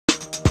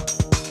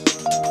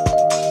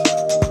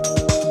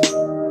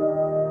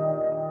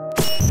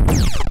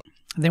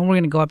Then we're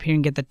going to go up here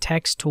and get the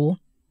text tool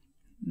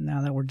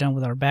now that we're done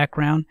with our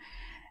background.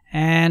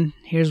 And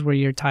here's where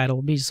your title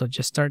will be. So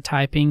just start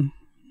typing.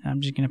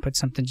 I'm just going to put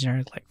something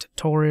generic like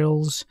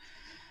tutorials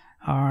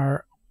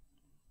are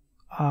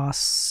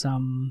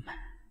awesome.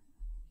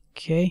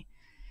 Okay.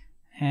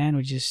 And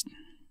we just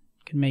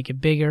can make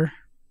it bigger.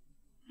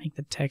 Make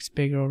the text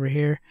bigger over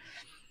here.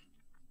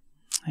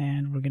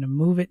 And we're going to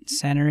move it,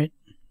 center it,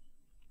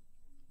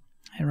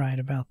 right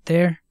about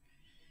there.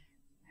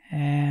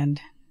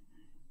 And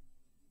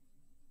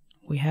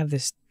we have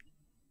this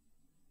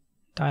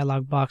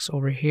dialog box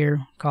over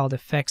here called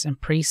Effects and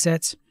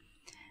Presets.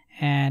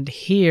 And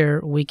here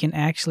we can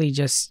actually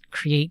just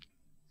create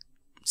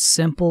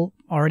simple,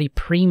 already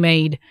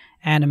pre-made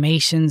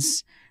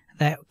animations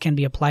that can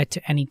be applied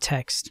to any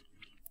text.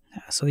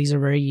 So these are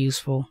very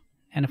useful.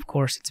 And of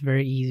course, it's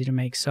very easy to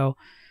make. So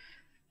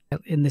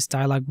in this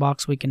dialog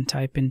box, we can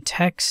type in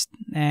text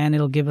and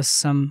it'll give us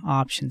some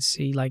options.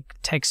 See, like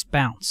text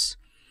bounce.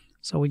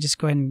 So we just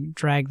go ahead and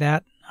drag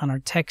that on our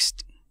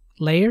text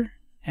layer.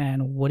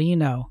 And what do you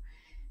know?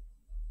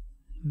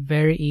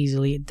 Very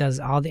easily, it does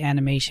all the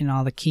animation,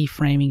 all the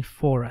keyframing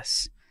for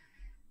us.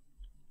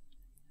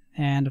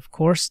 And of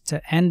course,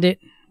 to end it,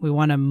 we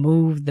want to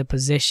move the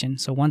position.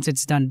 So once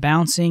it's done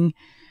bouncing,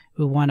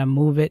 we want to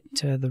move it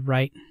to the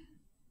right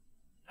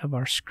of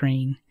our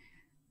screen.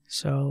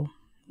 So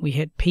we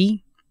hit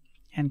P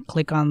and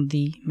click on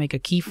the make a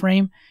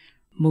keyframe,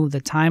 move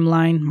the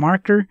timeline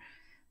marker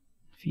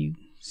a few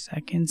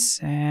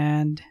seconds,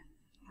 and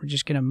we're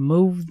just going to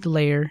move the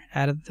layer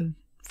out of the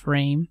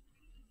frame.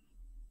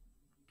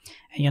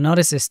 And you'll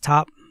notice this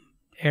top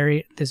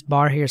area, this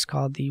bar here is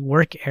called the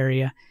work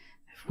area.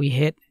 If we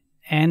hit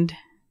end,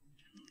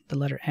 the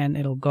letter N,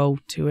 it'll go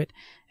to it.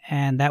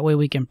 And that way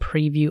we can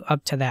preview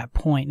up to that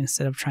point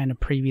instead of trying to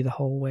preview the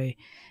whole way.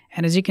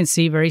 And as you can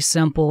see, very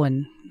simple,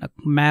 in a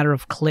matter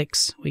of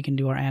clicks, we can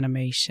do our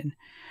animation.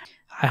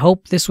 I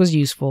hope this was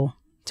useful.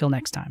 Till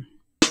next time.